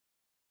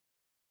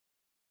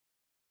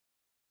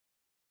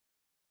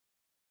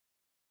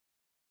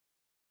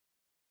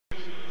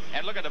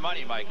And look at the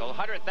money, Michael.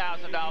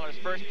 $100,000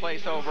 first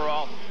place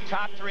overall.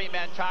 Top 3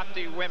 men, top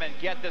 3 women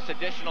get this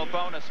additional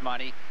bonus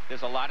money.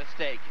 There's a lot at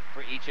stake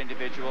for each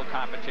individual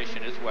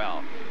competition as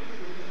well.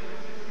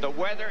 The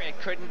weather, it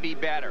couldn't be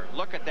better.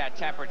 Look at that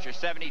temperature,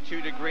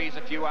 72 degrees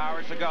a few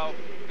hours ago.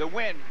 The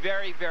wind,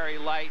 very, very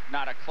light,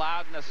 not a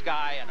cloud in the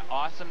sky. An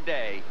awesome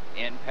day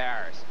in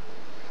Paris.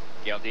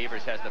 Gail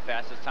Devers has the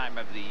fastest time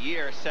of the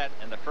year set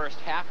in the first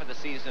half of the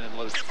season in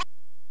Lucerne.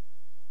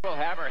 Will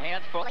have her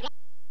hands full.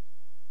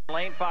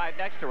 Lane 5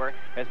 next to her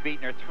has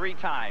beaten her 3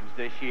 times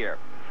this year.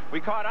 We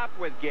caught up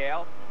with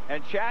Gail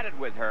and chatted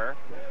with her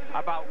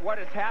about what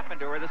has happened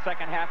to her the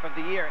second half of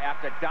the year.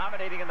 After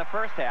dominating in the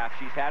first half,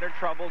 she's had her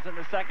troubles in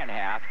the second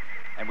half,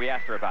 and we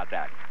asked her about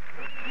that.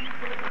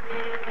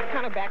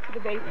 Kind of back to the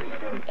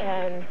basics,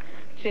 and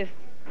just,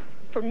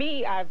 for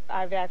me,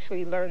 I've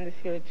actually learned this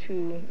year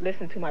to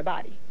listen to my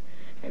body.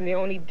 And the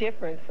only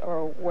difference,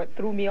 or what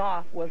threw me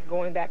off, was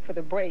going back for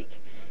the break,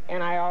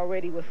 and I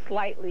already was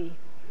slightly,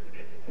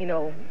 you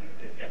know,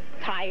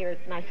 tired,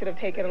 and I should have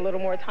taken a little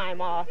more time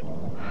off.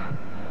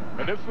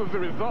 And this was the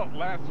result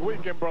last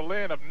week in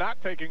Berlin of not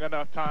taking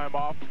enough time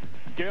off.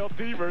 Gail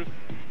Devers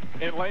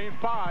in lane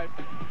 5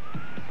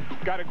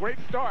 got a great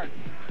start,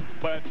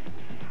 but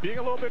being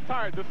a little bit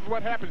tired, this is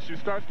what happens. She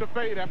starts to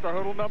fade after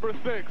hurdle number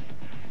 6.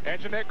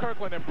 Anjanette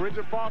Kirkland and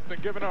Bridget Foster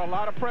giving her a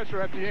lot of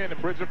pressure at the end,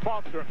 and Bridget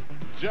Foster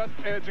just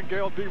edging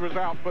Gail Devers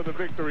out for the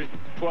victory,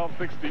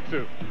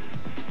 12:62.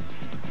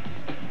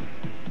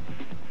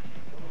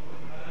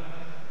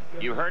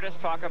 You heard us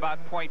talk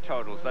about point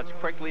totals. Let's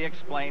quickly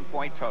explain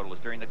point totals.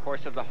 During the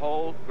course of the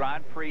whole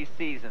Grand Prix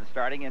season,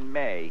 starting in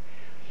May,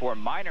 for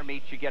minor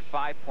meets, you get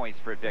 5 points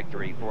for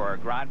victory. For a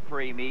Grand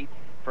Prix meet,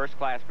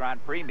 first-class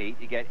Grand Prix meet,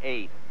 you get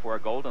 8. For a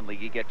Golden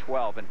League, you get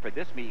 12. And for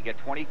this meet, you get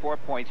 24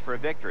 points for a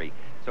victory.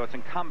 So it's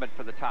incumbent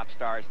for the top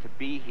stars to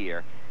be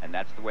here, and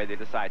that's the way they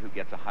decide who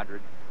gets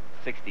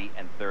 $160,000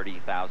 and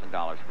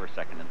 $30,000 for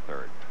second and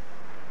third.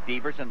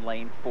 Devers in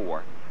lane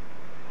 4.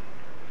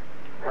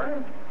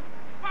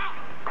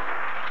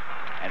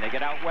 And they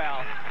get out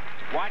well.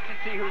 Watch and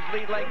see whose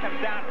lead leg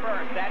comes down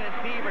first. That is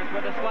Devers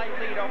with a slight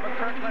lead over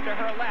Kirkland to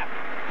her left.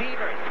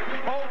 Devers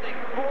holding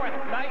fourth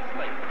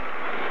nicely.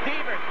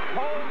 Devers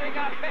holding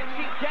up, and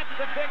she gets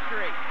the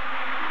victory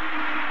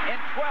in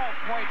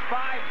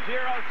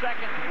 12.50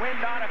 seconds. Wind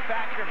not a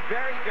factor.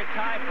 Very good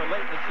time for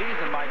late in the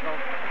season, Michael,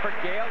 for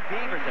Gail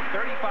Devers at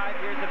 35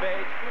 years of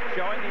age,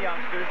 showing the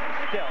youngsters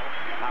still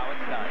how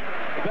it's done.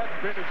 That's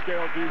vintage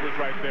Gail Devers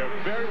right there.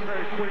 Very,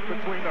 very quick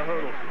between the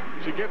hurdles.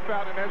 She gets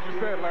out, and as you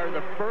said, Larry,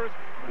 the first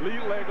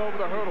lead leg over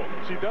the hurdle.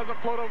 She doesn't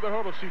float over the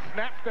hurdle. She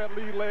snaps that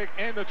lead leg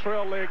and the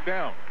trail leg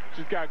down.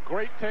 She's got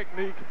great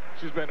technique.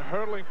 She's been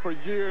hurdling for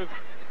years.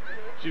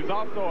 She's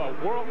also a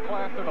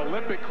world-class and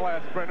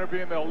Olympic-class sprinter,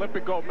 being the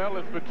Olympic gold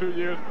medalist for 2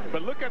 years.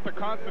 But look at the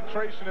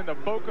concentration and the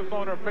focus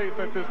on her face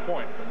at this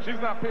point. She's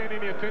not paying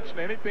any attention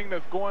to anything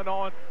that's going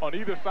on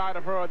either side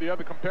of her or the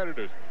other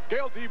competitors.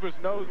 Gail Devers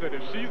knows that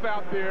if she's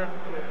out there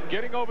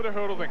getting over the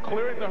hurdles and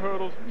clearing the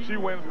hurdles, she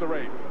wins the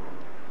race.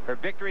 Her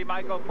victory,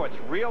 Michael, puts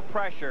real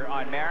pressure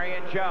on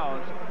Marion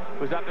Jones,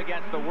 who's up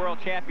against the world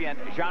champion,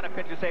 Jana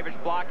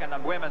Petrusevich-Block, in the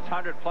women's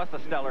 100 plus a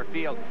stellar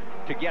field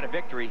to get a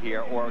victory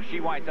here, or she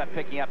winds up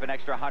picking up an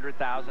extra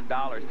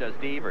 $100,000, does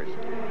Devers.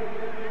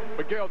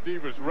 But Gail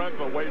Devers runs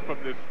away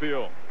from this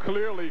field,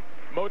 clearly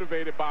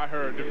motivated by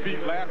her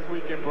defeat last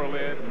week in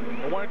Berlin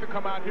and wanted to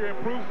come out here and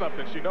prove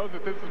something. She knows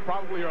that this is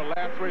probably her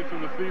last race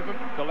of the season,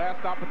 the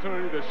last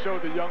opportunity to show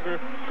the younger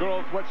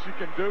girls what she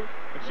can do,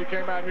 and she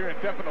came out here and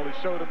definitely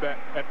showed them that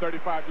at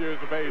 35 years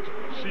of age,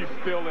 she's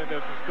still in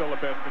this and still the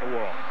best in the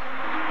world.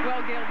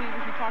 Well, Gail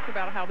Devers, you talked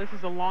about how this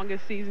is the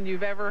longest season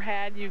you've ever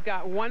had. You've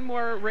got one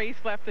more race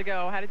left to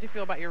go. How did you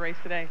feel about your race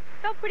today?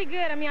 Felt pretty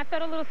good. I mean, I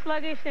felt a little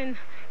sluggish and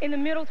in the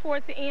middle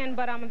towards the end,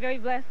 but I'm very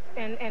blessed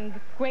and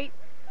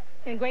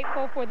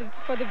grateful for the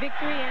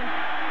victory,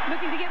 and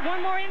looking to get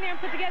one more in there and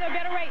put together a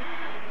better race.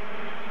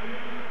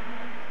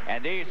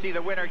 And there you see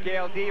the winner,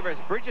 Gail Devers.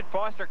 Bridget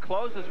Foster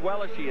closed as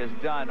well as she has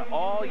done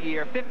all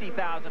year.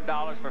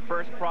 $50,000 for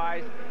first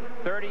prize,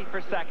 $30,000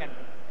 for second,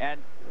 and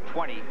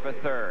 $20,000 for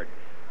third.